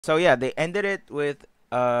So yeah, they ended it with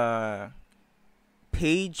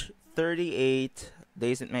page 38,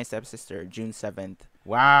 Days with My Stepsister, June 7th.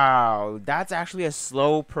 Wow, that's actually a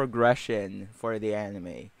slow progression for the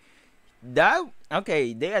anime. That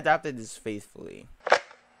okay, they adapted this faithfully.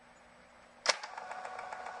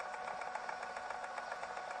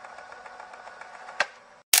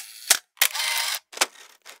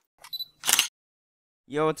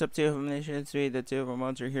 Yo, what's up, two Nation? It's me, the two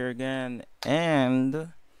promoters are here again, and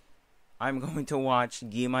I'm going to watch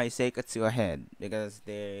Gimai Seikatsu ahead because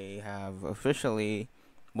they have officially,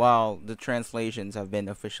 well, the translations have been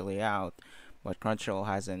officially out, but Crunchyroll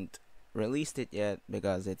hasn't released it yet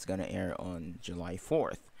because it's gonna air on July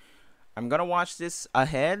 4th. I'm gonna watch this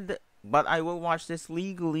ahead, but I will watch this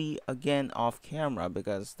legally again off camera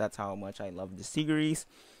because that's how much I love the series,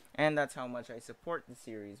 and that's how much I support the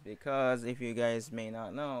series. Because if you guys may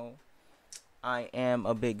not know, I am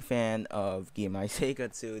a big fan of Gimai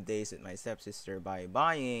Seikatsu, Days with My Stepsister, by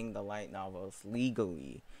buying the light novels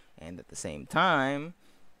legally, and at the same time,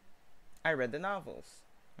 I read the novels.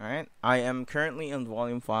 Alright, I am currently on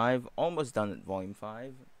volume 5, almost done at volume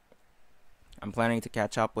 5. I'm planning to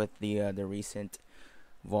catch up with the recent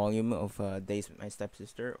volume of Days with My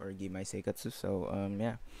Stepsister, or Gimai Seikatsu. So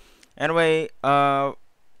yeah. Anyway,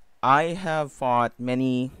 I have fought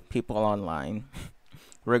many people online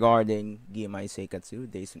regarding Gimai Seikatsu,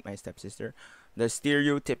 Days with My Stepsister. The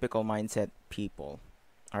stereotypical mindset people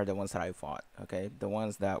are the ones that I fought. Okay, the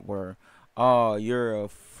ones that were, oh, you're a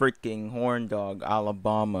freaking horn dog,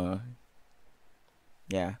 Alabama.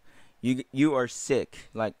 Yeah. You are sick.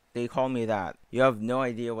 Like, they call me that. You have no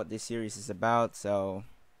idea what this series is about, so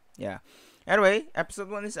yeah. Anyway, episode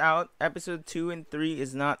 1 is out. Episode 2 and 3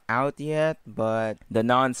 is not out yet, but the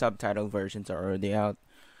non-subtitle versions are already out.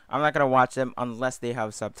 I'm not gonna watch them unless they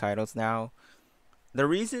have subtitles now. The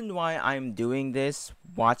reason why I'm doing this,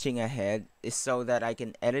 watching ahead, is so that I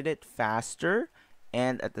can edit it faster,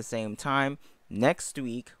 and at the same time, next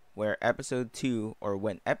week, where episode 2, or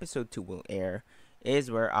when episode 2 will air,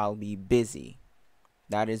 is where I'll be busy.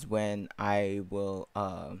 That is when I will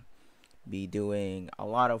be doing a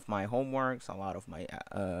lot of my homeworks, a lot of my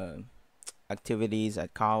activities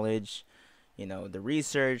at college, you know, the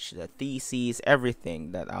research, the theses,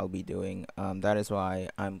 everything that I'll be doing. That is why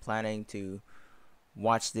I'm planning to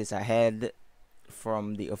watch this ahead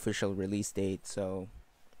from the official release date. So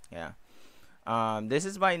yeah. This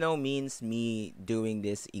is by no means me doing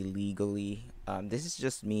this illegally. This is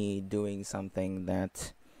just me doing something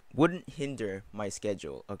that wouldn't hinder my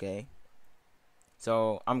schedule, okay?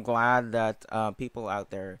 So I'm glad that people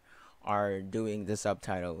out there are doing the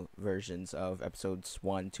subtitle versions of episodes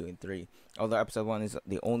 1, 2, and 3. Although episode 1 is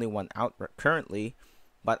the only one out currently,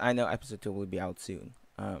 but I know episode 2 will be out soon,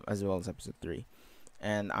 as well as episode 3.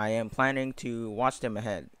 And I am planning to watch them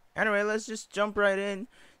ahead. Anyway, let's just jump right in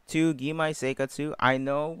to Gimai Seikatsu. I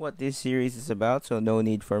know what this series is about, so no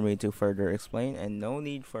need for me to further explain, and no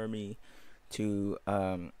need for me to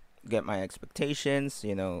get my expectations.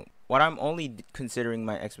 You know, what I'm only considering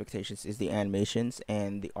my expectations is the animations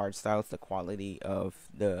and the art styles, the quality of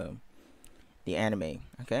the anime.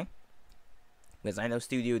 Okay, because I know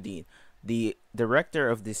Studio Dean, the director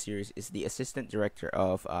of this series, is the assistant director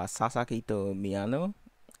of Sasaki to Miyano.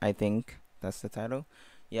 I think that's the title.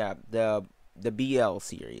 Yeah, the BL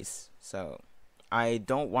series. So I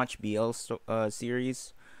don't watch BL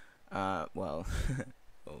series. Well,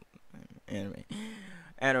 oh, anyway.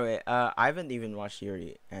 Anyway, I haven't even watched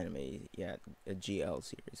Yuri anime yet, a GL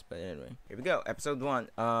series. But anyway, here we go. Episode 1.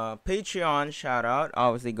 Patreon shout out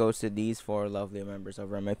obviously goes to these 4 lovely members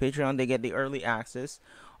over on my Patreon. They get the early access.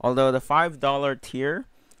 Although the $5 tier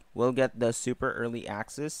will get the super early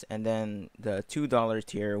access, and then the $2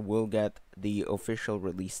 tier will get the official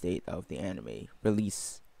release date of the anime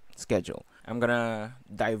release schedule. I'm gonna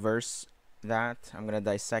I'm gonna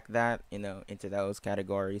dissect that, you know, into those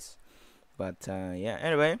categories. But yeah,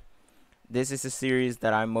 anyway, this is a series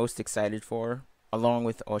that I'm most excited for, along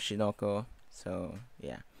with Oshinoko. So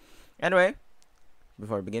yeah. Anyway,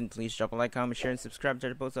 before we begin, please drop a like, comment, share, and subscribe to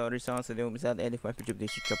the post other songs so they won't miss out any future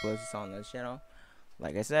uploads on the channel.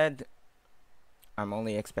 Like I said, I'm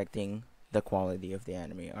only expecting the quality of the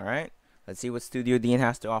anime. Alright, let's see what Studio Dean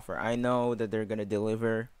has to offer. I know that they're gonna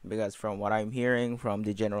deliver, because from what I'm hearing from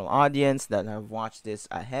the general audience that have watched this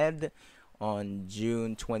ahead on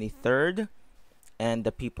June 23rd, and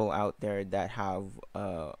the people out there that have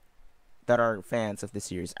that are fans of the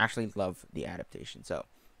series actually love the adaptation.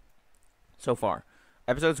 So far,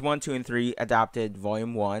 episodes 1, 2, and 3 adapted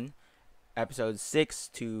volume 1. Episodes 6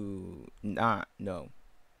 to no.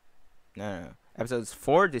 Episodes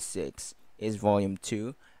 4 to 6 is volume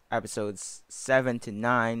 2. episodes 7 to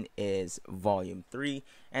 9 is volume 3,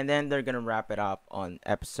 and then they're gonna wrap it up on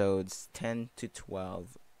episodes 10 to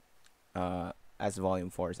 12 as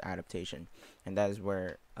volume 4's adaptation, and that is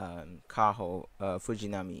where Kaho,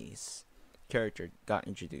 Fujinami's character, got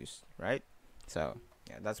introduced, right? So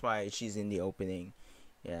yeah, that's why she's in the opening.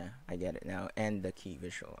 Yeah, I get it now, and the key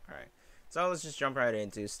visual. All right, so let's just jump right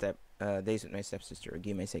into Days with My Stepsister,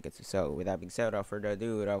 Gimai Seikatsu. So with that being said, without further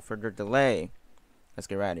ado, without further delay, let's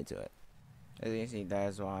get right into it. As you can see,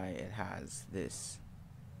 that's why it has this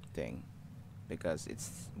thing, because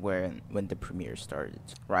it's when the premiere started.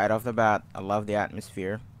 Right off the bat, I love the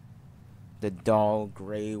atmosphere, the dull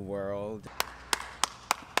gray world.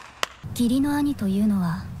 義理の兄というの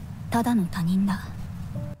はただの他人だ。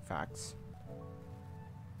 Facts.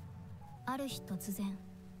 ある日突然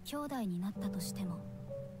兄弟になったとしても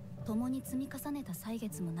共に積み重ねた歳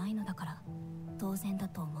月もないのだから当然だ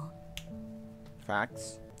と思う。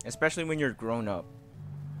 Facts. Especially when you're grown up.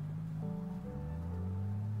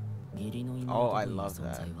 Oh, I love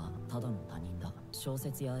that. ただの他人だ。小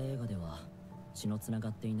説や映画では血のつなが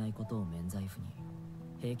っていないことを免罪符に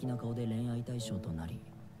平気な顔で恋愛対象となり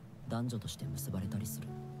男女として結ばれたりする。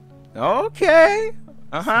 Okay.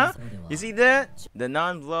 You see that? The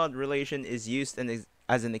non-blood relation is used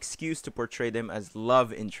as an excuse to portray them as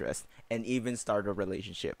love interest and even start a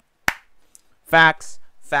relationship. Facts.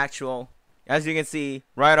 Factual. As you can see,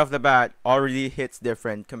 right off the bat, already hits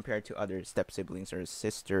different compared to other step siblings or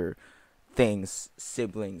sister things,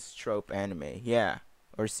 siblings, trope anime. Yeah.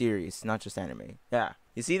 Or series, not just anime. Yeah.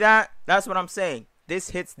 You see that? That's what I'm saying.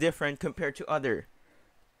 This hits different compared to other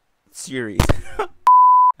series.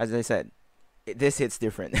 As I said, this hits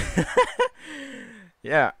different.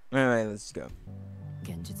 Yeah. Alright, let's go.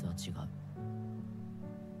 現実は違う。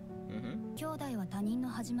兄弟は他人の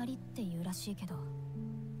始まりっていうらしいけど、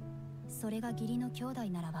それが義理の兄弟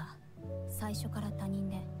ならば最初から他人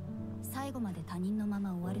で最後まで他人のま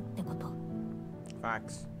ま終わるってこと。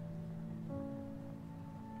 Facts.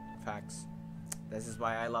 Facts. This is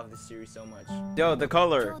why I love this series so much. Yo, the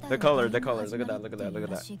color. Look at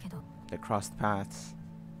that. The crossed paths.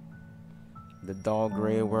 The dull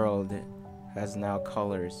gray world has now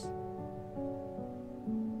colors.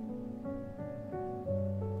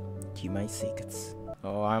 Gimai Seikatsu.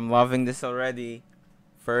 Oh, I'm loving this already.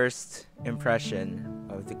 First impression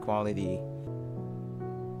of the quality.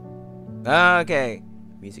 Okay.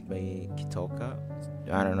 Music by Kitoka.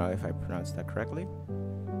 I don't know if I pronounced that correctly.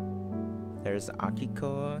 There's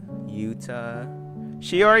Akiko, Yuta,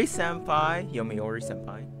 Shiori Senpai, Yomiuri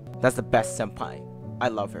Senpai. That's the best senpai. I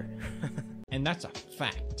love her. And that's a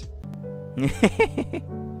fact.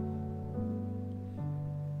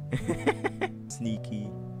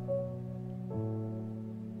 Sneaky.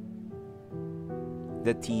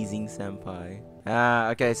 The teasing senpai.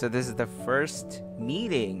 Okay, so this is the first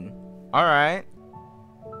meeting. Alright.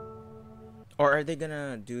 Or are they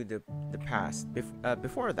gonna do the past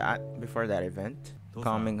before that event?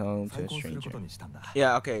 Coming home to a stranger.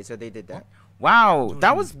 Yeah, okay, so they did that. Wow,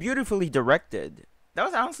 that was beautifully directed. That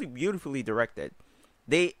was honestly beautifully directed.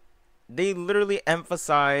 They literally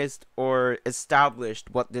emphasized or established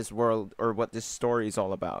what this world or what this story is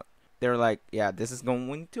all about. They're like, yeah, this is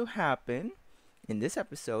going to happen in this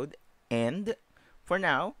episode, and for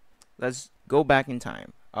now, let's go back in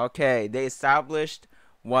time. Okay, they established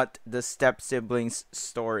what the step siblings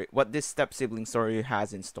story, what this step sibling story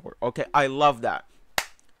has in store. Okay, I love that.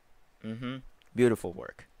 Beautiful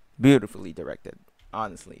work, beautifully directed.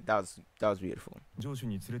 Honestly, that was beautiful. Yeah.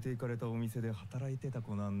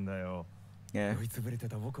 Yeah.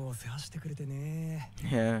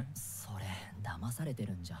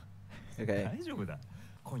 Okay.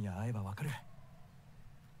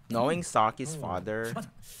 Knowing Saki's father.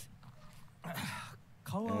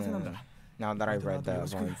 Now that I read the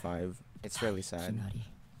volume 5, it's really sad.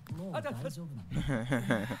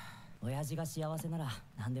 親父が幸せなら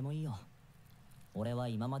何でもいいよ。俺は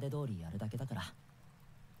今まで通りやるだけだから。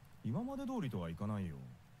今まで通りとはいかないよ。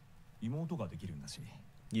妹ができるんだし。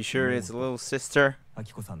You sure it's a little sister? あ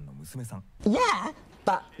きこさんの娘さん。Yeah,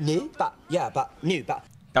 but new, but yeah, but new, but.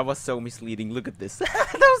 That was so misleading. Look at this. That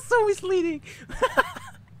was so misleading.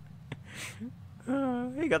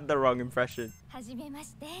 He got the wrong impression.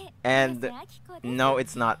 And no,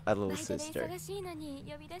 it's not a little sister.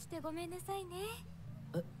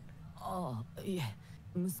 ああ、いえ、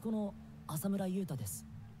息子の浅村優太です。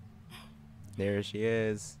There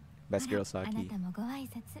she is. Best girl Saki. あなたもご挨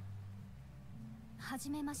拶。はじ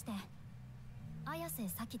めまして。綾瀬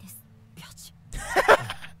咲です。ピャチ。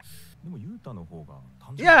でもユータの方が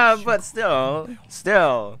単純 Yeah, に but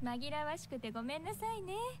still. 紛らわしくてごめんなさい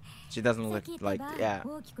ね。 She doesn't さ look っき言った like, ば yeah.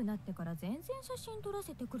 大きくなってから全然写真撮ら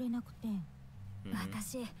せてくれなくて。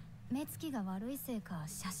私目つきが悪いせいか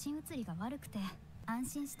写真写りが悪くて安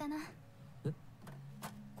心したな。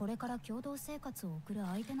これから共同生活を送る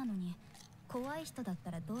相手なのに怖い人だった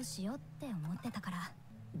らどうしようって思ってたから。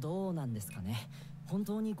どうなんですかね。本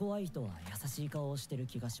当に怖い人は優しい顔をしてる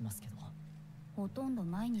気がしますけど。ほとんど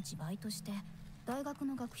毎日バイトして大学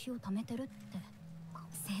の学費を貯めてるって。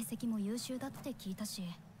成績も優秀だって聞いたし。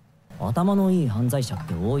頭のいい犯罪者っ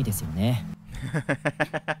て多いですよね。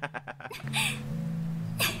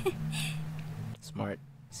Smart.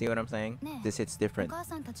 See what I'm saying? ねえ、 This hits お different. 母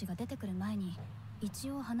さんたちが出てくる前に一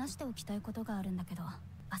応話しておきたいことがあるんだけど、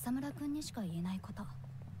浅村くんにしか言えないこと。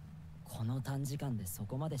この短時間でそ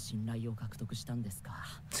こまで信頼を獲得したんですか。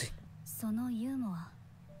そのユーモア、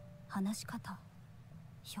話し方、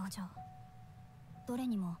表情、どれ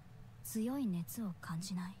にも強い熱を感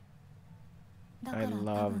じない。だか I ら多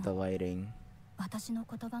love the 分 lighting. 私の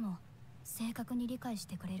言葉も正確に理解し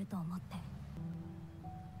てくれると思って。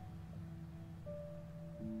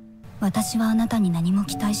私はあなたに何も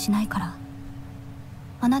期待しないから、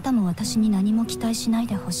あなたも私に何も期待しない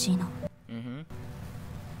でほしいの。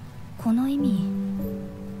この意味、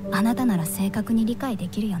あなたなら正確に理解で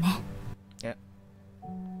きるよね。Yeah.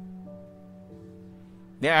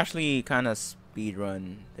 They actually kind of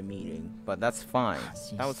speedrun the meeting, but that's fine.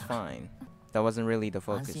 That was fine. That wasn't really the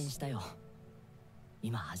安心 focus. したよ。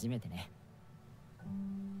今初めてね。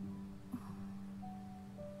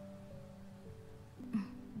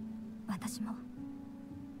私も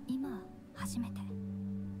今初めて。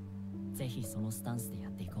ぜひそのスタンスでや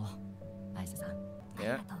っていこう。綾瀬さん。あり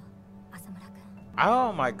がとう、浅村くん。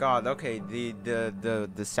Oh my god, okay, the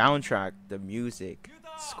soundtrack, the music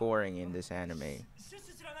scoring in this anime,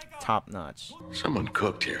 top notch. Someone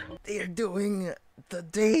cooked here. They're doing the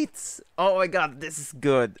dates. Oh my god, this is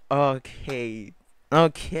good. Okay,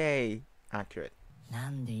 accurate. な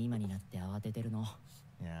んで今になって慌ててるの。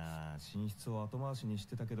いやー、寝室を後回しにし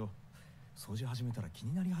てたけど掃除始めたら気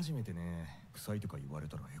になり始めてね。臭いとか言われ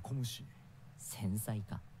たらへこむし。繊細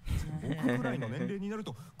か。僕くらいの年齢になる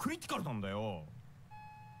とクリティカルなんだよ。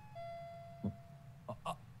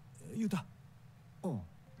ユタ。うん。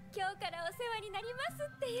今日からお世話になります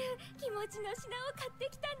っていう気持ちの品を買って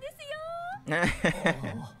きたんで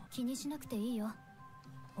すよ。気にしなくていいよ。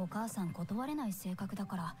お母さん断れない性格だ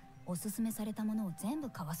からおすすめされたものを全部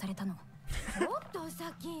買わされたの。ちょっと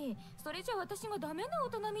さき、それじゃ私がダメな大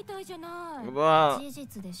人みたいじゃない。Well, 事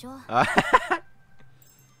実でしょ。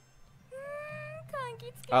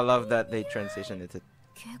I love that they transition into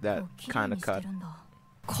結 that 構綺麗 kind に of して cut. るんだ。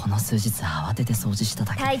この数日慌てて掃除した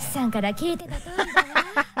だけ。太一さんから聞いてた通りだ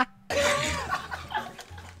わ。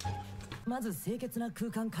まず清潔な空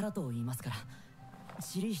間からと言いますから、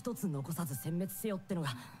塵一つ残さず殲滅せよっての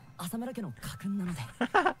が浅村家の家訓なので。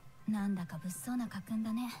なんだか物騒な家訓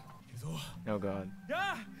だね。 Oh god.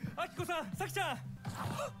 やあ、あきこさん、さきちゃん。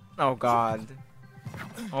 Oh god.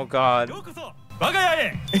 Oh god. ようこそ我が家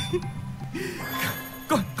へ。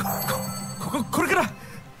これから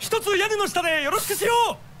一つ屋根の下でよろしくしよ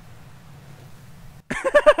う。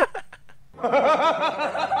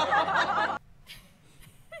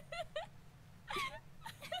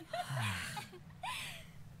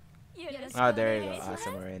Oh, there you go.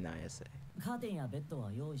 Awesome, very nice. カーテンやベッド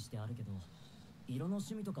は用意してあるけど、色の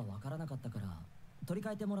趣味とかわからなかったから取り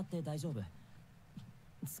替えてもらって大丈夫。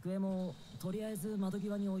机もとりあえず窓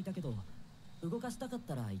際に置いたけど、動かしたかっ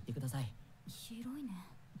たら言ってください。広いね。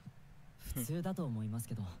普通だと思います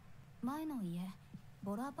けど。前の家、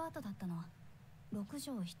ボロアパートだったの。6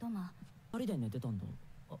畳一間。2人で寝てたんだ。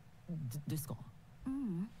ですか？う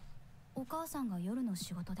ん。お母さんが夜の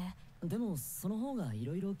仕事で。でもその方がい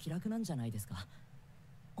ろいろ気楽なんじゃないですか。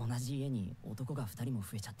同じ家に男が2人も増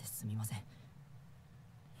えちゃってすみません。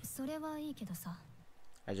それはいいけどさ。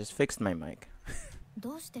I just fixed my mic.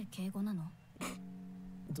 どうして敬語なの？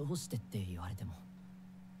どうしてって言われても。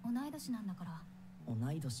同い年なんだから。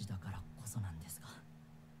同い年だからこそなんですが。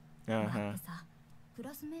だってさ、ク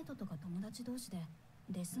ラスメートとか友達同士で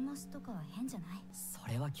デスマスとかは変じゃない？そ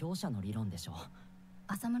れは強者の理論でしょう。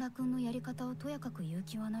浅村くんのやり方をとやかく言う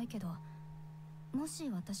気はないけど、もし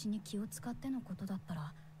私に気を使ってのことだった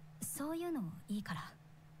らそういうのいいから。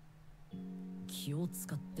気を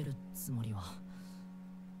使ってるつもりは。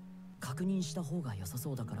確認した方が良さ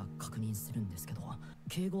そうだから確認するんですけど、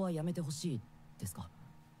敬語はやめてほしいですか？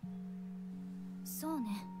そう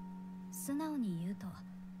ね。素直に言うと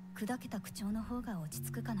砕けた口調の方が落ち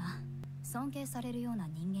着くかな。尊敬されるような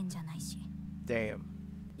人間じゃないし。Damn.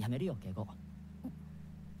 やめるよ敬語。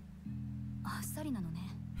っさりなのね。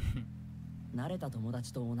慣れた友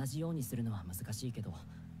達と同じようにするのは難しいけど、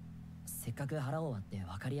せっかく腹を割って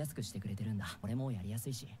分かりやすくしてくれてるんだ。俺もやりやす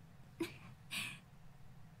いし。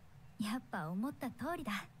やっぱ思った通り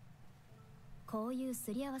だ。こういう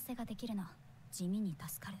すり合わせができるの地味に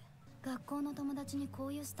助かる。学校の友達にこ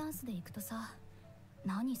ういうスタンスで行くとさ、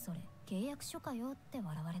何それ契約書かよって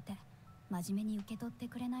笑われて真面目に受け取って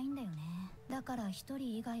くれないんだよね。だから一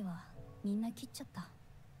人以外はみんな切っちゃった。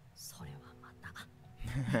それはまた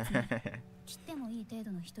切ってもいい程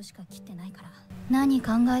度の人しか切ってないから。何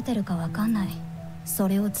考えてるかわかんない。そ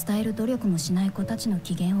れを伝える努力もしない子たちの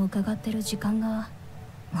機嫌を伺ってる時間が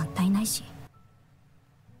もったいないし。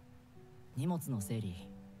荷物の整理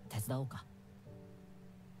手伝おうか。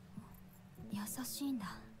優しいんだ。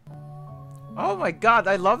Oh my god,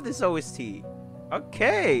 I love this OST.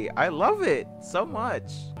 Okay, I love it so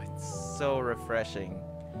much. It's so refreshing.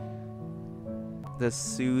 The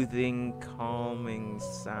soothing, calming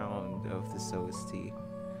sound of this OST.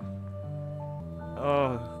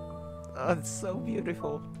 Oh, it's so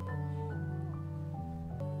beautiful.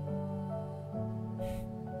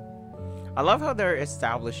 I love how they're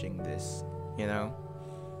establishing this, you know?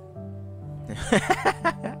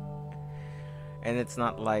 And it's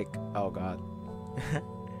not like, oh god.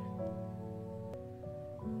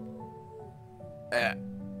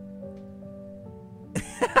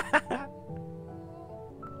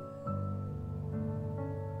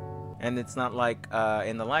 And it's not like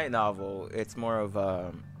in the light novel, it's more of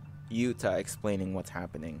Yuta explaining what's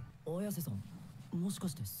happening. 綾瀬さん、もしか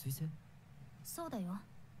して彗星？そうだよ。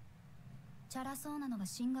チャラそうなのが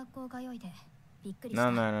進学校通いでびっくりした。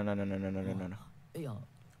No, no, no, no, no, no, no, no, no, no. いや、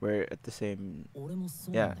We're at the same. 俺も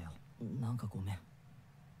そうなんだよ。なんかごめん。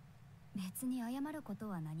別に謝ること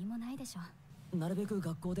は何もないでしょ。なるべく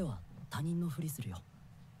学校では他人のふりするよ。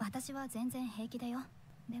私は全然平気だよ。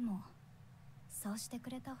でもそうしてく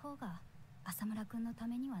れた方が浅村くんのた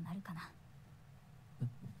めにはなるかな。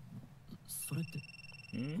それって。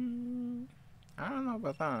I don't know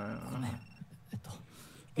about that. ごめん。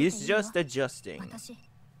He's just adjusting. 私、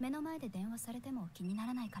目の前で電話されても気にな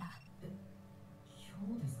らないから。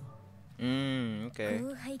そうですか。Okay.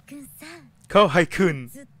 後輩くんさ、後輩くん。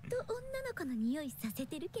ずっと女の子の匂いさせ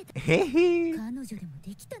てるけど、へへ。彼女でも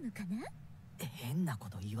できたのかな？変なこ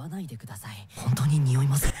と言わないでください。本当に匂い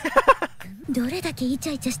ます。どれだけイチ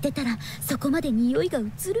ャイチャしてたらそこまで匂いが移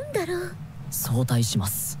るんだろう。早退しま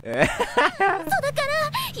す。そうだから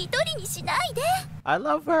一人にしないで。I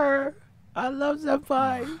love her. I love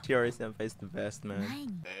Senpai. Shiori Senpai is the best, man. 前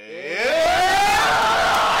に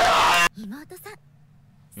妹さん、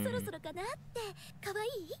そろそろかなって可愛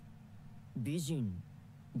い？美人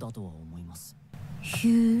だとは思います。ひ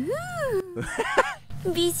ゅ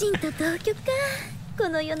ー美人と同居か。こ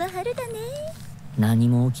の世の春だね。何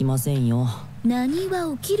も起きませんよ。何は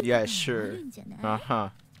起きる？ Yeah, sure. あるんじゃない？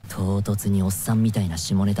 Uh-huh. 唐突におっさんみたいな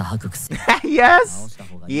下ネタ吐くくせ。Yes.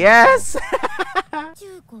 Yes.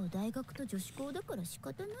 中高大学と女子校だから仕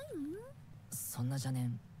方ないのよ。そんな邪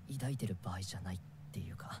念抱いてる場合じゃないって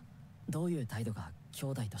いうか、どういう態度が兄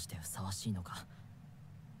弟としてふさわしいのか。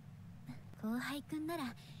後輩くんな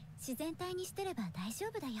ら自然体にしてれば大丈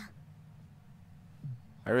夫だよ。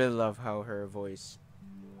I really love how her voice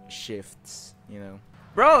shifts, you know.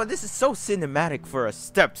 Bro, this is so cinematic for a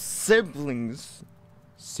Step-Siblings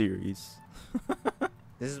series.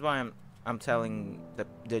 This is why I'm telling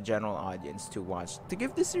the general audience to watch, to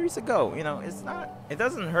give this series a go. You know, it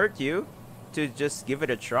doesn't hurt you to just give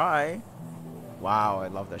it a try. Wow, I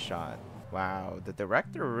love the shot. Wow, the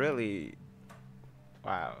director really,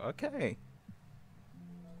 wow, okay.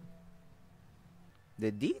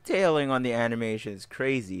 The detailing on the animation is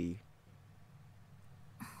crazy.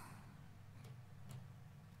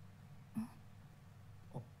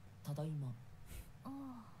 ただいま。ああ、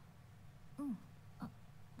うん。あ、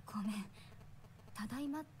ごめん。ただい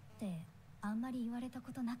まってあんまり言われた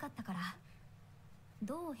ことなかったから、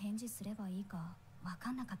どう返事すればいいかわ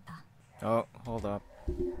かんなかった。Oh, hold up.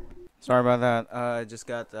 Sorry about that. I just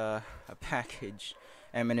got a package.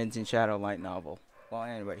 Eminence in Shadow light novel. Well,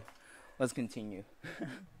 anyway, let's continue.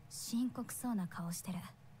 深刻そうな顔してる。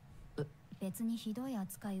別にひどい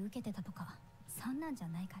扱い受けてたとか、そんなんじゃ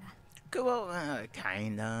ないから。Well,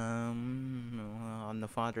 kind of on the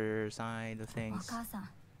father side of お things. 母さん、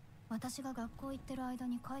私が学校行ってる間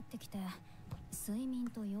に帰ってきて、睡眠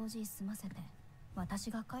と用事済ませて、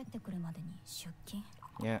私が帰ってくるまでに出勤。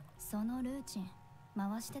Yeah. そのルーチン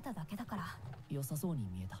回してただけだから。良さそうに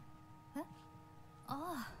見えた。あ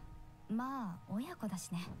あ、まあ親子だ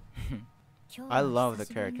しね。今日 I は love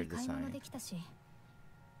the 久しぶりに character 買い物 design. できたし、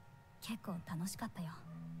結構楽しかったよ。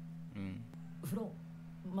風呂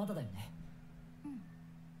まだだよね。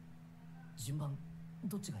順番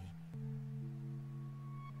どっちがいい？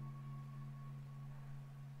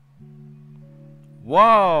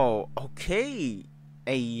 Whoa, okay.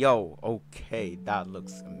 Hey, yo, okay, that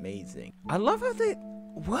looks amazing. I love how they...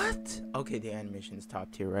 What? Okay, the animation is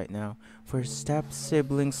top tier right now. For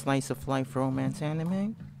step-sibling slice-of-life romance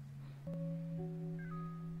anime?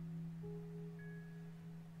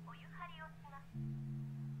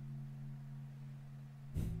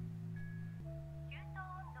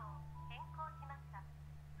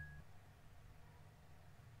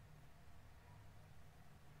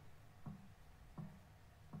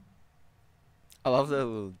 I love the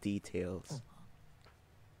little details.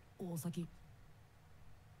 お先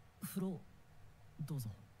風呂どうぞ。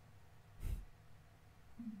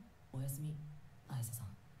おやすみ綾瀬さん。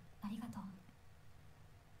ありがとう。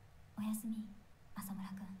おやすみ浅村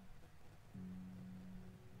く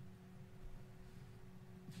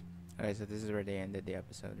ん。 Okay, so this is where they ended the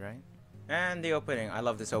episode, right? And the opening. I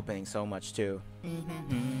love this opening so much too.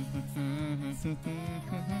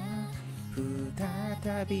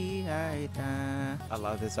 I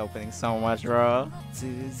love this opening so much, bro.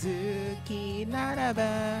 Suzuki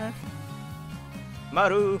Naraba.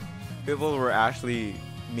 Maru. People were actually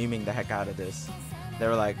memeing the heck out of this. They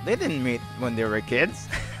were like, they didn't meet when they were kids.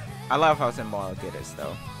 I love how symbolic it is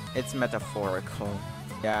though. It's metaphorical.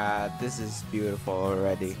 Yeah, this is beautiful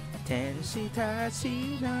already. I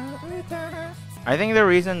think the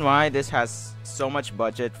reason why this has so much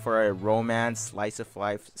budget for a romance slice of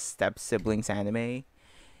life step siblings anime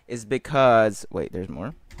is because wait, there's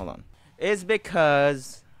more. Hold on. Is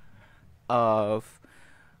because of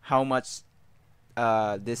how much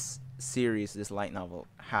this series, this light novel,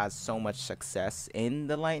 has so much success in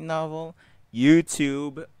the light novel,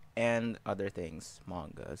 YouTube, and other things,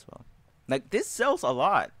 manga as well. Like this sells a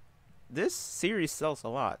lot. This series sells a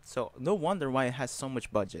lot, so no wonder why it has so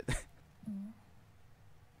much budget.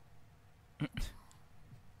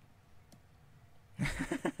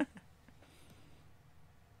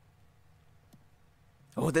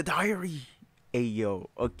 Oh, the diary. Ayo,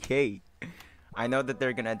 okay. I know that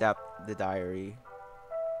they're gonna adapt the diary.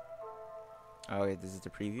 Oh wait, this is the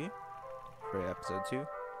preview for episode 2.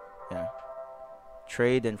 Yeah.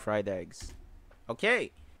 Trade and fried eggs.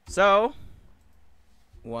 Okay, so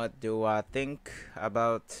what do I think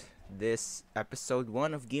about this episode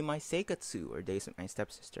 1 of Gimai Seikatsu, or Days of My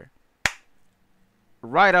Stepsister?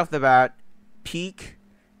 Right off the bat, peak.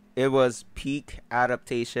 It was peak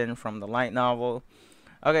adaptation from the light novel.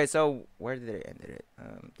 Okay, so where did they end it?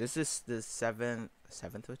 This is the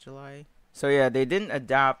 7th of July. So yeah, they didn't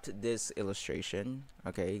adapt this illustration,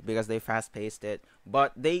 okay, because they fast-paced it,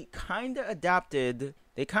 but they kind of adapted.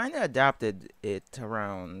 They kind of adapted it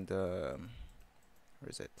around. Where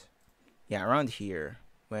is it? Yeah, around here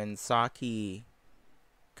when Saki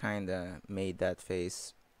kind of made that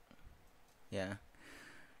face. Yeah,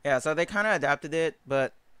 yeah. So they kind of adapted it,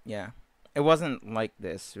 but yeah, it wasn't like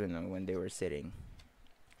this, you know, when they were sitting.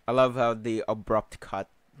 I love how the abrupt cut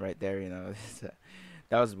right there, you know.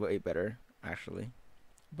 That was way better, actually.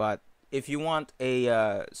 But if you want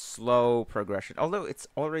a slow progression, although it's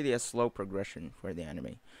already a slow progression for the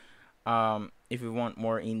anime, if you want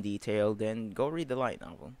more in detail, then go read the light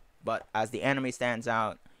novel. But as the anime stands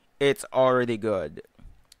out, it's already good.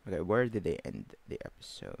 Okay, where did they end the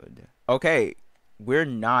episode? Okay, we're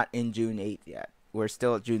not in June 8th yet. We're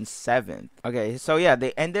still at June 7th. Okay, so yeah,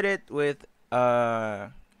 they ended it with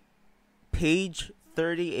page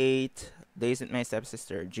 38, Days with My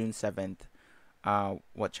Stepsister, June 7th.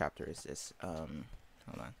 What chapter is this? Hold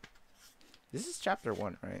on. This is chapter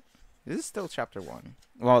 1, right? This is still chapter 1.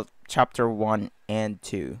 Well, chapter 1 and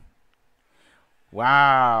 2.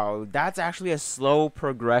 Wow, that's actually a slow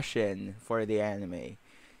progression for the anime.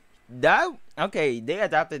 Okay, they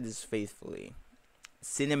adapted this faithfully.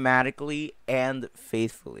 Cinematically and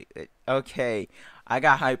faithfully. Okay, I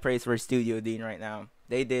got high praise for Studio Dean right now.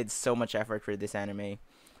 They did so much effort for this anime.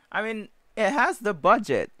 I mean, it has the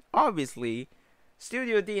budget. Obviously,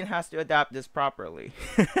 Studio Dean has to adapt this properly.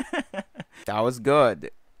 That was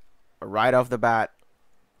good. Right off the bat,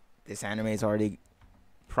 this anime is already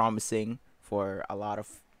promising for a lot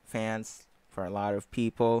of fans, for a lot of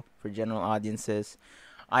people, for general audiences.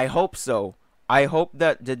 I hope so. I hope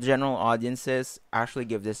that the general audiences actually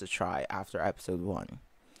give this a try after episode 1.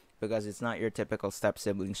 Because it's not your typical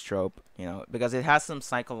step-sibling trope, you know, because it has some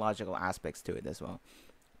psychological aspects to it as well.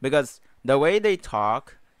 Because the way they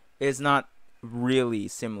talk is not really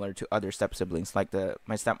similar to other step-siblings, like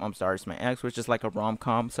My Stepmom Stars My Ex, which is like a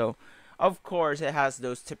rom-com. So, of course, it has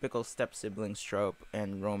those typical step-siblings trope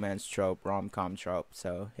and romance trope, rom-com trope.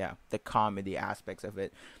 So, yeah, the comedy aspects of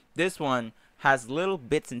it. This one has little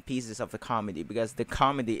bits and pieces of the comedy, because the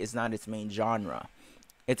comedy is not its main genre.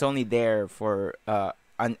 It's only there for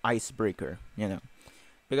an icebreaker, you know,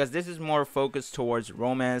 because this is more focused towards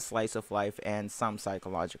romance, slice of life, and some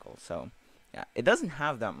psychological. So yeah, it doesn't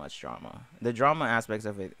have that much drama. The drama aspects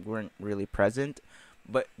of it weren't really present,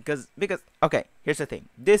 but because okay, here's the thing.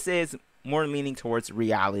 This is more leaning towards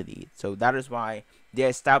reality, so that is why they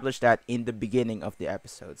established that in the beginning of the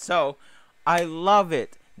episode. So I love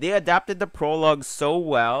it. They adapted the prologue so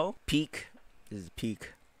well. Peak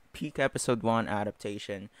episode 1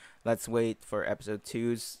 adaptation. Let's wait for episode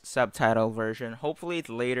 2's subtitle version. Hopefully it's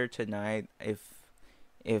later tonight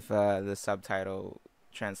if the subtitle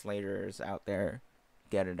translators out there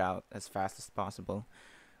get it out as fast as possible.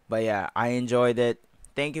 But yeah, I enjoyed it.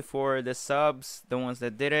 Thank you for the subs, the ones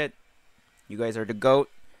that did it. You guys are the GOAT.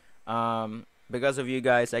 Because of you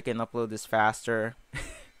guys, I can upload this faster.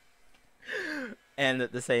 And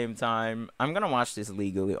at the same time, I'm gonna watch this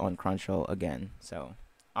legally on Crunchyroll again. So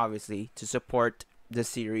obviously to support the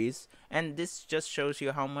series, and this just shows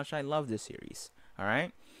you how much I love the series. All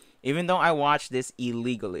right, even though I watched this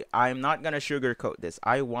illegally, I'm not gonna sugarcoat this.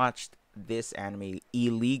 I watched this anime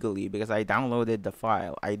illegally because I downloaded the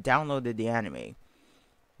file. I downloaded the anime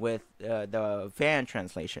with the fan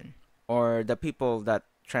translation, or the people that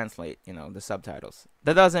translate, you know, the subtitles.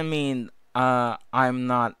 That doesn't mean I'm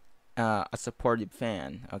not a supportive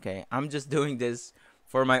fan. Okay, I'm just doing this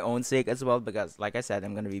for my own sake as well, because like I said,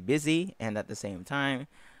 I'm gonna be busy, and at the same time,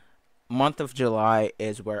 month of July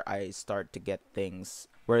is where I start to get things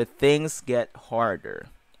get harder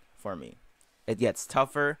for me. It gets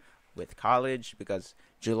tougher with college, because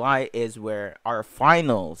July is where our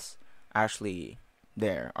finals actually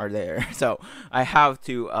are there. So I have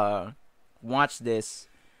to watch this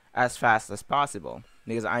as fast as possible,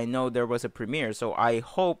 because I know there was a premiere. So I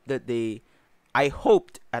hoped at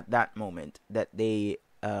that moment that they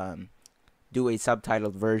do a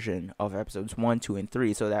subtitled version of episodes 1, 2, and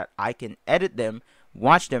 3, so that I can edit them,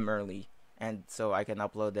 watch them early, and so I can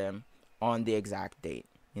upload them on the exact date,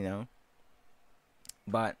 you know.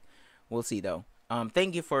 But we'll see though.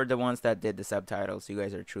 Thank you for the ones that did the subtitles. You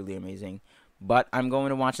guys are truly amazing. But I'm going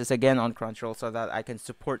to watch this again on Crunchyroll so that I can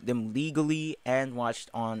support them legally and watch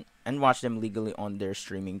them legally on their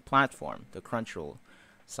streaming platform, the Crunchyroll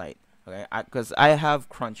site. Okay, because I have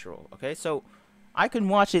Crunchyroll. Okay, so I can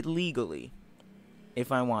watch it legally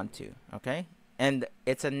if I want to. Okay, and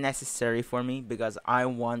it's a necessary for me, because I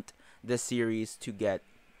want the series to get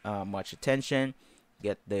much attention,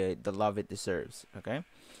 get the love it deserves. Okay,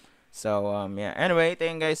 so yeah. Anyway,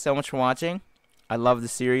 thank you guys so much for watching. I love the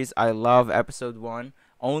series. I love episode 1.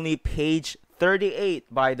 Only page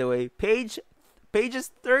 38, by the way.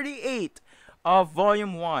 Pages 38 of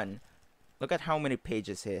volume 1. Look at how many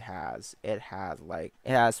pages it has. It has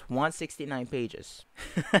 169 pages.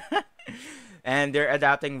 And they're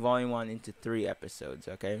adapting volume 1 into 3 episodes,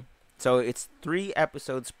 okay? So it's 3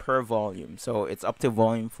 episodes per volume. So it's up to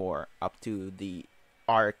volume 4, up to the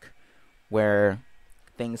arc where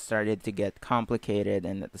things started to get complicated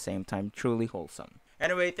and at the same time truly wholesome.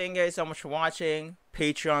 Anyway, thank you guys so much for watching.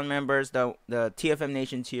 Patreon members, the TFM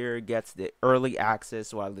Nation tier gets the early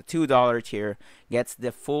access, while the $2 tier gets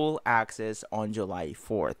the full access on July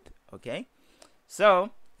 4th. Okay?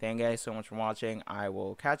 So, thank you guys so much for watching. I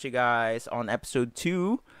will catch you guys on episode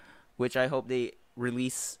 2, which I hope they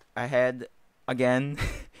release ahead again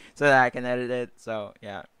so that I can edit it. So,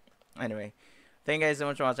 yeah. Anyway, thank you guys so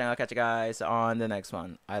much for watching. I'll catch you guys on the next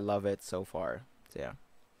one. I love it so far. So, yeah.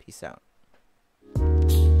 Peace out.